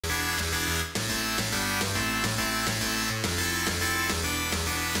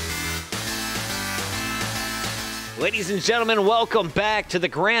Ladies and gentlemen, welcome back to the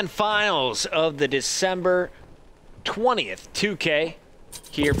grand finals of the December 20th 2K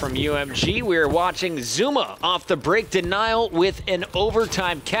here from UMG. We're watching Zuma off the break denial with an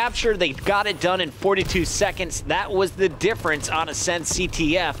overtime capture. They got it done in 42 seconds. That was the difference on Ascent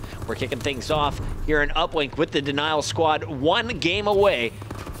CTF. We're kicking things off here in Uplink with the denial squad, one game away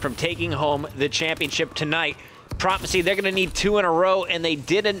from taking home the championship tonight. Prophecy, they're going to need 2 in a row, and they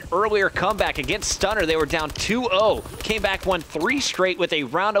did an earlier comeback against Stunner. They were down 2-0, came back, won 3 straight with a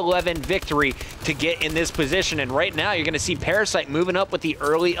round 11 victory to get in this position. And right now, you're going to see Parasite moving up with the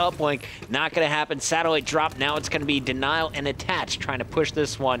early uplink. Not going to happen. Satellite drop. Now it's going to be Denial and Attach trying to push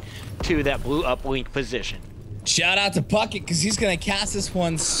this one to that blue uplink position. Shout out to Puckett, because he's going to cast this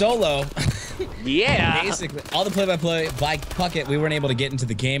one solo. Yeah. Basically, all the play-by-play by Puckett. We weren't able to get into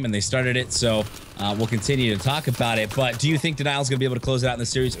the game, and they started it, so we'll continue to talk about it. But do you think Denial's going to be able to close it out in the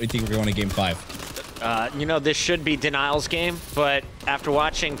series, or do you think we're going to Game 5? You know, this should be Denial's game, but after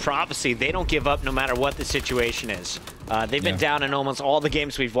watching Prophecy, they don't give up no matter what the situation is. They've been down in almost all the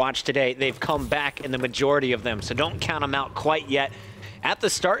games we've watched today. They've come back in the majority of them, so don't count them out quite yet. At the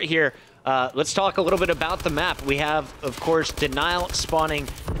start here, let's talk a little bit about the map. We have, of course, Denial spawning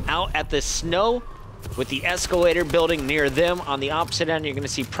out at the snow with the escalator building near them. On the opposite end, you're going to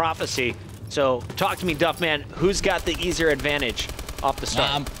see Prophecy. So talk to me, Duffman. Who's got the easier advantage off the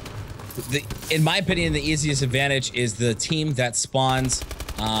start? In my opinion, the easiest advantage is the team that spawns,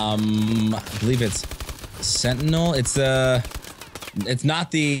 I believe it's Sentinel. It's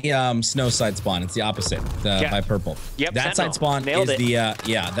not the snow side spawn. It's the opposite, by purple. Yep, that Sentinel. side spawn Nailed is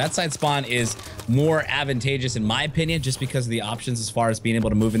it. that side spawn is more advantageous in my opinion, just because of the options as far as being able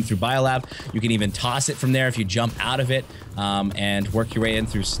to move in through Biolab. You can even toss it from there if you jump out of it and work your way in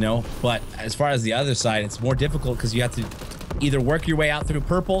through snow. But as far as the other side, it's more difficult because you have to either work your way out through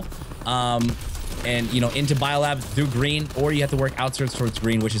purple and into Biolab through green, or you have to work outskirts towards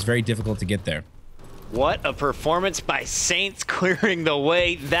green, which is very difficult to get there. What a performance by Saints clearing the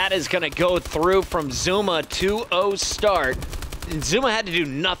way. That is going to go through from Zuma 2-0 start. And Zuma had to do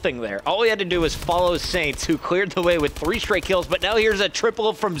nothing there. All he had to do was follow Saints, who cleared the way with 3 straight kills. But now here's a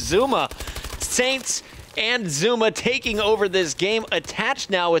triple from Zuma. Saints and Zuma taking over this game. Attached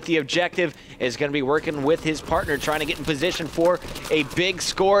now with the objective is going to be working with his partner, trying to get in position for a big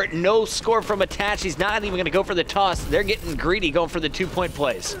score. No score from Attached. He's not even going to go for the toss. They're getting greedy, going for the 2-point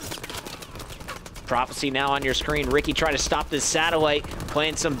plays. Prophecy now on your screen. Ricky trying to stop this satellite,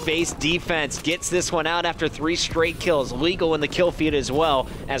 playing some base defense. Gets this one out after 3 straight kills. Legal in the kill feed as well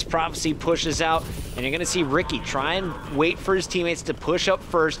as Prophecy pushes out. And you're going to see Ricky try and wait for his teammates to push up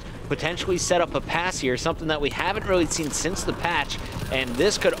first, potentially set up a pass here, something that we haven't really seen since the patch. And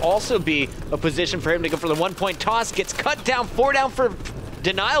this could also be a position for him to go for the 1-point toss. Gets cut down, 4 down for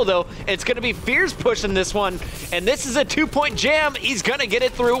Denial, though. It's going to be Fears pushing this one, and this is a 2-point jam. He's going to get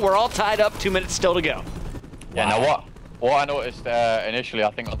it through. We're all tied up. 2 minutes still to go. Yeah, now what I noticed initially, I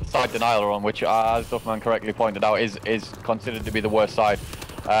think on the side Denial are on, which as Duffman correctly pointed out, is considered to be the worst side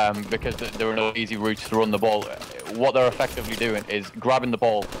because there are no easy routes to run the ball. What they're effectively doing is grabbing the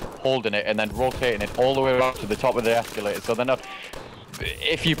ball, holding it, and then rotating it all the way around to the top of the escalator. So they're not,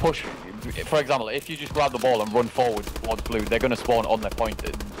 if you push, for example, if you just grab the ball and run forward towards blue, they're going to spawn on their point.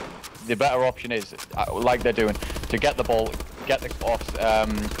 The better option is, like they're doing, to get the ball, get the offs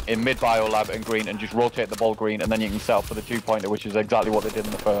in mid Biolab and green, and just rotate the ball green, and then you can set up for the 2-pointer, which is exactly what they did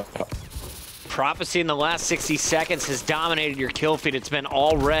in the first. Prophecy in the last 60 seconds has dominated your kill feed. It's been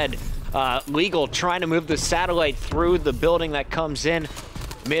all red. Legal trying to move the satellite through the building that comes in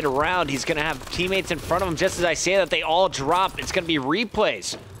mid-round. He's going to have teammates in front of him. Just as I say that, they all drop. It's going to be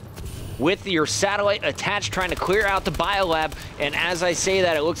replays with your satellite attached, trying to clear out the Biolab. And as I say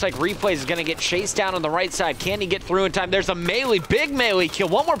that, it looks like Replays is going to get chased down on the right side. Can he get through in time? There's a melee, big melee kill.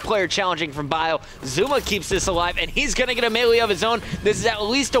 One more player challenging from Bio. Zuma keeps this alive, and he's going to get a melee of his own. This is at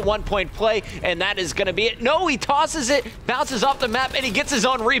least a 1-point play, and that is going to be it. No, he tosses it, bounces off the map, and he gets his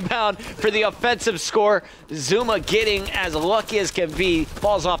own rebound for the offensive score. Zuma getting as lucky as can be,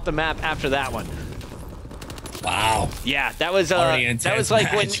 falls off the map after that one. Wow. Yeah, that was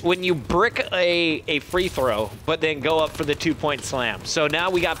like when you brick a free throw, but then go up for the 2-point slam. So now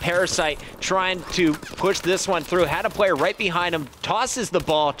we got Parasite trying to push this one through. Had a player right behind him, tosses the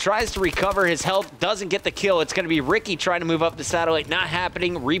ball, tries to recover his health, doesn't get the kill. It's going to be Ricky trying to move up the satellite. Not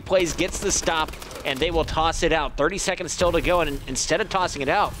happening. Replays gets the stop, and they will toss it out. 30 seconds still to go, and instead of tossing it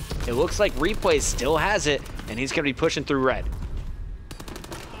out, it looks like Replays still has it, and he's going to be pushing through red.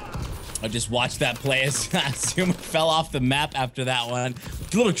 I just watched that play as Zuma fell off the map after that one.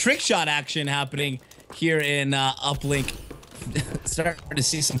 A little trick shot action happening here in Uplink. Starting to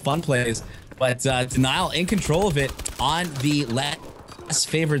see some fun plays But Denial in control of it on the less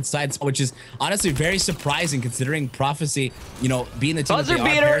favored side, which is honestly very surprising considering Prophecy, you know, being the team that they are.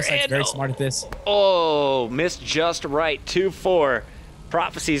 Parasite's very smart at this. Oh, missed just right. 2-4.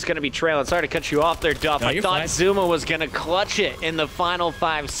 Prophecy's going to be trailing. Sorry to cut you off there, Duff. No, I thought fine. Zuma was going to clutch it in the final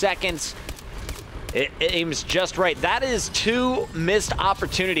 5 seconds. It aims just right. That is 2 missed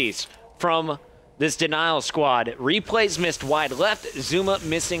opportunities from this Denial squad. Replays missed wide left, Zuma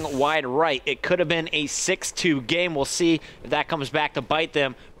missing wide right. It could have been a 6-2 game. We'll see if that comes back to bite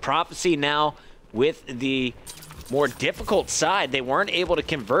them. Prophecy now with the more difficult side. They weren't able to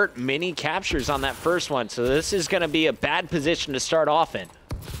convert many captures on that first one, so this is going to be a bad position to start off in.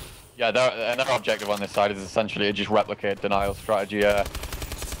 Yeah, their objective on this side is essentially to just replicate Denial's strategy.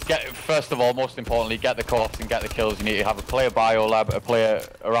 First of all, most importantly, get the calls and get the kills. You need to have a player bio lab, a player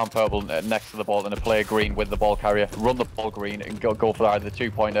around purple next to the ball, and a player green with the ball carrier. Run the ball green and go for either the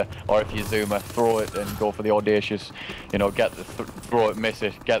 2-pointer, or if you Zuma, throw it and go for the audacious. You know, throw it, miss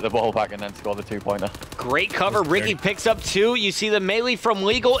it, get the ball back, and then score the 2-pointer. Great cover. Ricky picks up 2. You see the melee from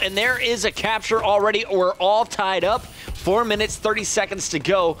Legal, and there is a capture already. We're all tied up. 4 minutes, 30 seconds to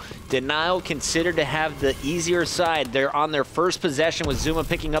go. Denial considered to have the easier side. They're on their first possession with Zuma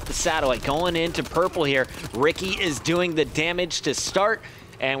picking up the satellite. Going into purple here. Ricky is doing the damage to start.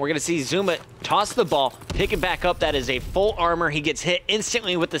 And we're going to see Zuma toss the ball, pick it back up. That is a full armor. He gets hit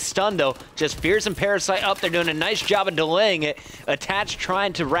instantly with the stun, though. Just Fears and Parasite up. They're doing a nice job of delaying it. Attach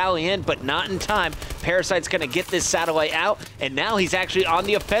trying to rally in, but not in time. Parasite's going to get this satellite out, and now he's actually on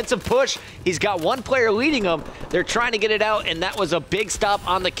the offensive push. He's got one player leading him. They're trying to get it out, and that was a big stop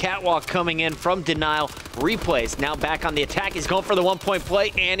on the catwalk coming in from Denial. Replays now back on the attack. He's going for the 1-point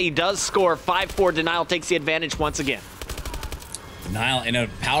play, and he does score. 5-4. Denial takes the advantage once again. Denial in a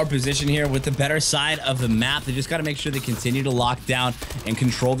power position here with the better side of the map. They just got to make sure they continue to lock down and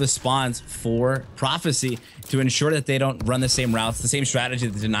control the spawns for Prophecy to ensure that they don't run the same routes, the same strategy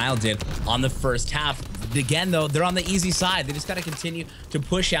that Denial did on the first half. Again, though, they're on the easy side. They just got to continue to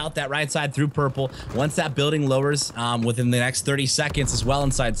push out that right side through purple. Once that building lowers within the next 30 seconds as well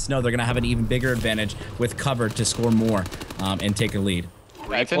inside snow, they're going to have an even bigger advantage with cover to score more and take a lead.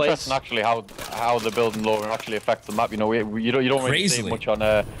 It's interesting actually how the building lower actually affects the map. You know, you don't really see much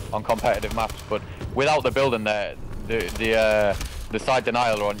on competitive maps, but without the building there, the side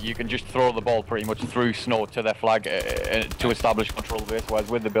Denial on, you can just throw the ball pretty much through snow to their flag to establish control base. Whereas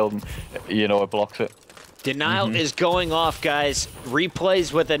with the building, you know, it blocks it. Denial is going off, guys.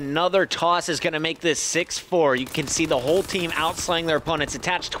 Replays with another toss is going to make this 6-4. You can see the whole team outslaying their opponents.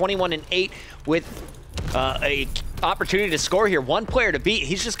 Attached 21-8 with a opportunity to score here. One player to beat.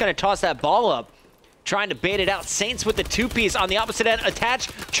 He's just going to toss that ball up, trying to bait it out. Saints with the 2-piece on the opposite end. Attach,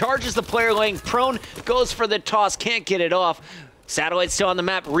 charges the player laying prone, goes for the toss, can't get it off. Satellite still on the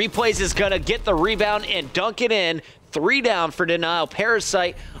map. Replays is going to get the rebound and dunk it in. 3 down for Denial.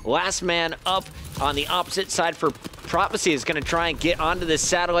 Parasite, last man up on the opposite side for Prophecy, is going to try and get onto this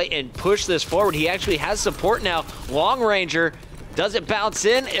satellite and push this forward. He actually has support now. Long Ranger. Does it bounce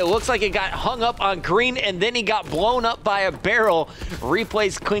in? It looks like it got hung up on green, and then he got blown up by a barrel.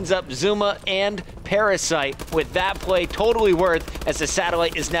 Replays cleans up Zuma and Parasite with that play totally worth, as the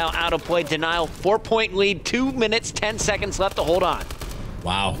satellite is now out of play. Denial, 4-point lead, 2 minutes, 10 seconds left to hold on.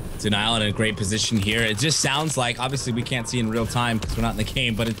 Wow, Denial in a great position here. It just sounds like, obviously we can't see in real time because we're not in the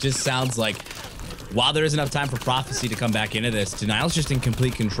game, but it just sounds like while there is enough time for Prophecy to come back into this, Denial's just in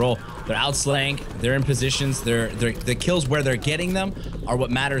complete control. They're outslaying, they're in positions, the kills where they're getting them are what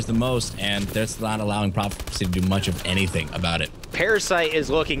matters the most, and that's not allowing Prophecy to do much of anything about it. Parasite is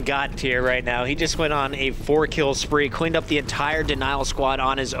looking god tier right now. He just went on a 4-kill spree, cleaned up the entire Denial squad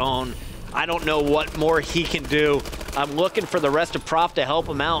on his own. I don't know what more he can do. I'm looking for the rest of Prof to help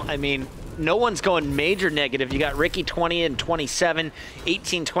him out. I mean, no one's going major negative. You got Ricky 20 and 27,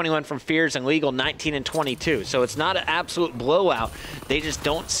 18-21 from Fears, and Legal 19 and 22. So it's not an absolute blowout. They just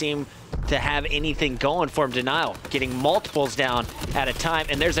don't seem to have anything going for him. Denial getting multiples down at a time.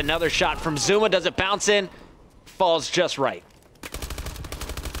 And there's another shot from Zuma. Does it bounce in? Falls just right.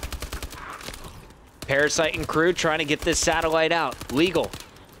 Parasite and crew trying to get this satellite out. Legal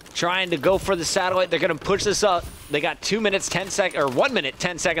trying to go for the satellite. They're going to push this up. They got 2 minutes, 10 seconds, or 1 minute,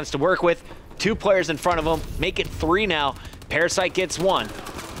 10 seconds to work with. 2 players in front of them. Make it 3 now. Parasite gets 1.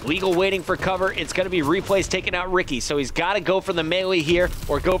 Legal waiting for cover. It's going to be Replays taking out Ricky. So he's got to go for the melee here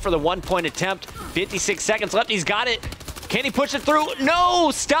or go for the 1-point attempt. 56 seconds left. He's got it. Can he push it through?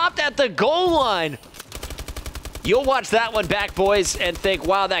 No! Stopped at the goal line. You'll watch that one back, boys, and think,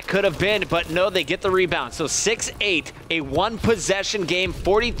 wow, that could have been, but no, they get the rebound. So 6-8, a 1-possession game,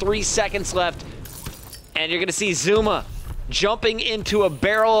 43 seconds left, and you're going to see Zuma jumping into a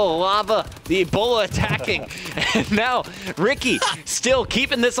barrel of lava. The Ebola attacking. And now Ricky still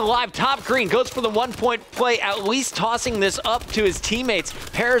keeping this alive. Top green goes for the 1-point play, at least tossing this up to his teammates.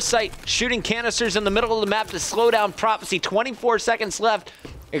 Parasite shooting canisters in the middle of the map to slow down Prophecy. 24 seconds left.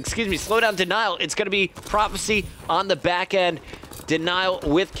 Excuse me, slow down Denial. It's going to be Prophecy on the back end. Denial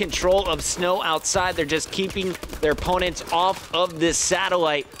with control of Snow outside. They're just keeping their opponents off of this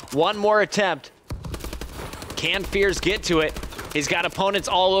satellite. One more attempt. Can Fears get to it? He's got opponents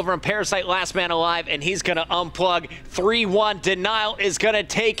all over him. Parasite last man alive, and he's going to unplug. 3-1. Denial is going to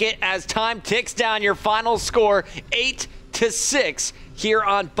take it as time ticks down. Your final score, 8-6 here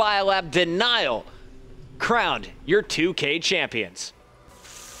on Biolab. Denial crowned your 2K champions.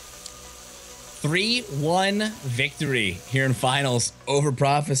 3-1 victory here in finals over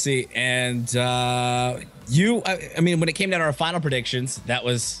Prophecy. And I mean, when it came down to our final predictions, I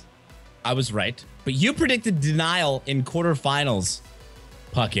was right. But you predicted Denial in quarterfinals,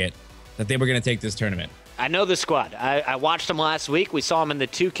 Puckett, that they were going to take this tournament. I know the squad. I watched them last week. We saw them in the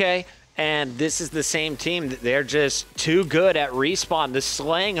 2K, and this is the same team. They're just too good at respawn. The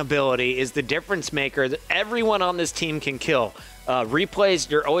slaying ability is the difference maker that everyone on this team can kill. Replays,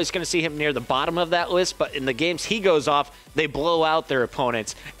 you're always going to see him near the bottom of that list, but in the games he goes off, they blow out their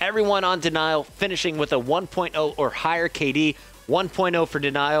opponents. Everyone on Denial finishing with a 1.0 or higher KD. 1.0 for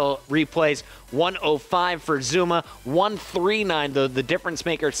Denial replays, 105 for Zuma, 139 the difference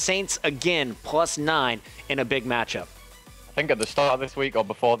maker. Saints again +9 in a big matchup. I think at the start of this week or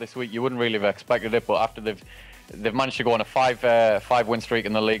before this week, you wouldn't really have expected it, but after they've managed to go on a five win streak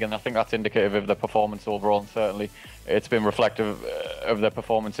in the league, and I think that's indicative of their performance overall. And certainly, it's been reflective of their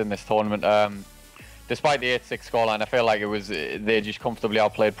performance in this tournament. Despite the 8-6 scoreline, I feel like they just comfortably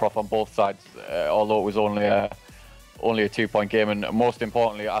outplayed Prof on both sides, although it was only a 2-point game. And most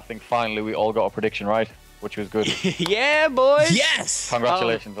importantly, I think finally we all got a prediction right, which was good. Yeah, boys. Yes.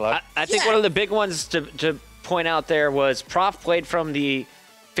 Congratulations, lad. I think one of the big ones to point out there was Prof played from the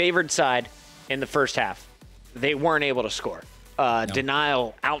favored side in the first half. They weren't able to score. No.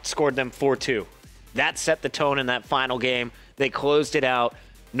 Denial outscored them 4-2. That set the tone in that final game. They closed it out.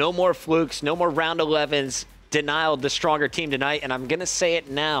 No more flukes, no more round 11s. Denial, the stronger team tonight, and I'm going to say it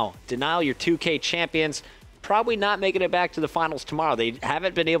now. Denial, your 2K champions, probably not making it back to the finals tomorrow. They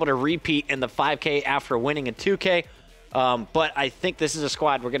haven't been able to repeat in the 5K after winning in 2K, but I think this is a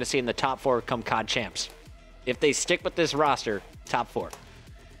squad we're going to see in the top 4 come COD champs. If they stick with this roster, top 4.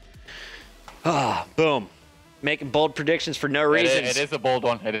 Boom. Making bold predictions for no reason. It is a bold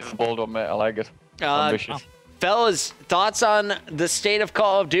one. It is a bold one, mate. I like it. Ambitious. Fellas, thoughts on the state of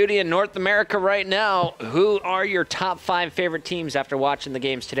Call of Duty in North America right now? Who are your top 5 favorite teams after watching the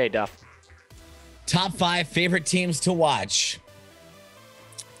games today, Duff? Top 5 favorite teams to watch.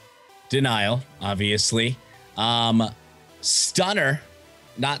 Denial, obviously. Stunner.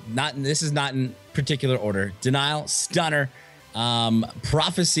 This is not in particular order. Denial, Stunner,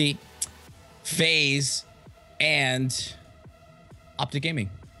 Prophecy, FaZe, and Optic Gaming.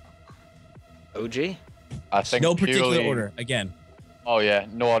 OG? I think no particular order, again. Oh, yeah,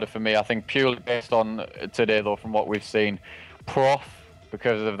 no order for me. I think purely based on today, though, from what we've seen, Prof,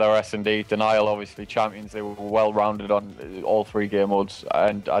 because of their S&D, Denial, obviously, champions, they were well-rounded on all 3 game modes,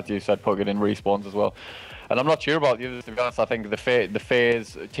 and as you said, put it in respawns as well. And I'm not sure about the others, to be honest. I think the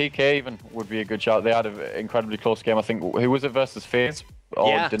FaZe, TK even, would be a good shot. They had an incredibly close game. I think, who was it versus FaZe?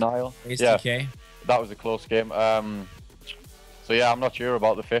 Or Denial? FaZe TK. That was a close game. So, yeah, I'm not sure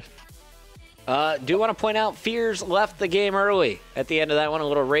about the 5th. Do want to point out, Fears left the game early at the end of that one. A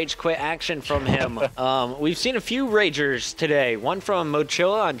little rage quit action from him. We've seen a few ragers today. One from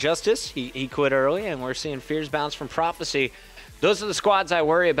Mochilla on Justice. He quit early, and we're seeing Fears bounce from Prophecy. Those are the squads I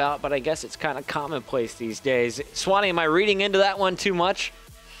worry about, but I guess it's kind of commonplace these days. Swanee, am I reading into that one too much?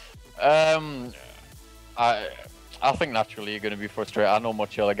 I think naturally you're going to be frustrated. I know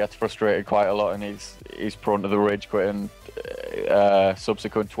Mochilla gets frustrated quite a lot, and he's prone to the rage quit and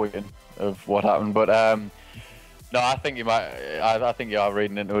subsequent tweeting of what happened. But no, I think you might. I think you are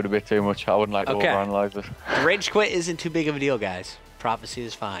reading into it a bit too much. I wouldn't like to overanalyze it. Rage quit isn't too big of a deal, guys. Prophecy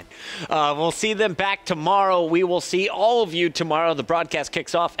is fine. We'll see them back tomorrow. We will see all of you tomorrow. The broadcast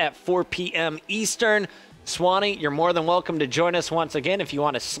kicks off at 4 p.m. Eastern. Swanee, you're more than welcome to join us once again. If you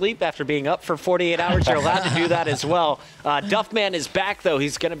want to sleep after being up for 48 hours, you're allowed to do that as well. Duffman is back, though.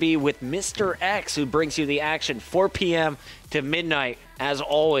 He's going to be with Mr. X, who brings you the action 4 p.m. to midnight, as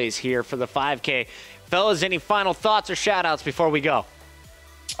always, here for the 5K. Fellas, any final thoughts or shout-outs before we go?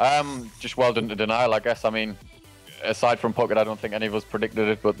 Just well done to Denial, I guess. I mean, aside from Pocket, I don't think any of us predicted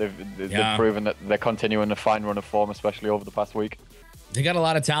it, but they've proven that they're continuing a fine run of form, especially over the past week. They got a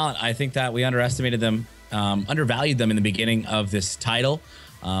lot of talent. I think that we underestimated them undervalued them in the beginning of this title.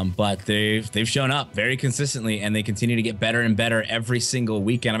 But they've shown up very consistently, and they continue to get better and better every single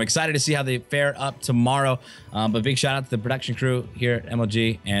weekend. I'm excited to see how they fare up tomorrow. But big shout out to the production crew here at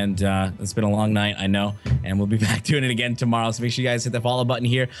MLG, and it's been a long night, I know, and we'll be back doing it again tomorrow. So make sure you guys hit the follow button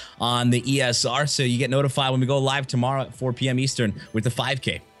here on the ESR so you get notified when we go live tomorrow at 4 p.m. Eastern with the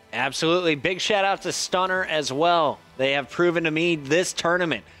 5K. Absolutely. Big shout out to Stunner as well. They have proven to me this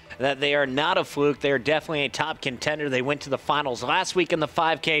tournament that they are not a fluke. They are definitely a top contender. They went to the finals last week in the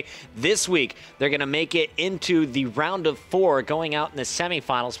 5K. This week, they're going to make it into the round of 4, going out in the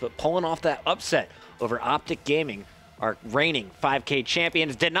semifinals, but pulling off that upset over Optic Gaming, our reigning 5K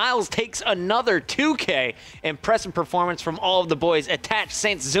champions. Denials takes another 2K. Impressive performance from all of the boys. Attached,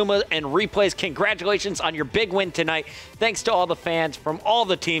 Saints, Zuma, and Replays. Congratulations on your big win tonight. Thanks to all the fans from all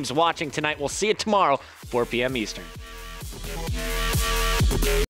the teams watching tonight. We'll see you tomorrow, 4 p.m. Eastern.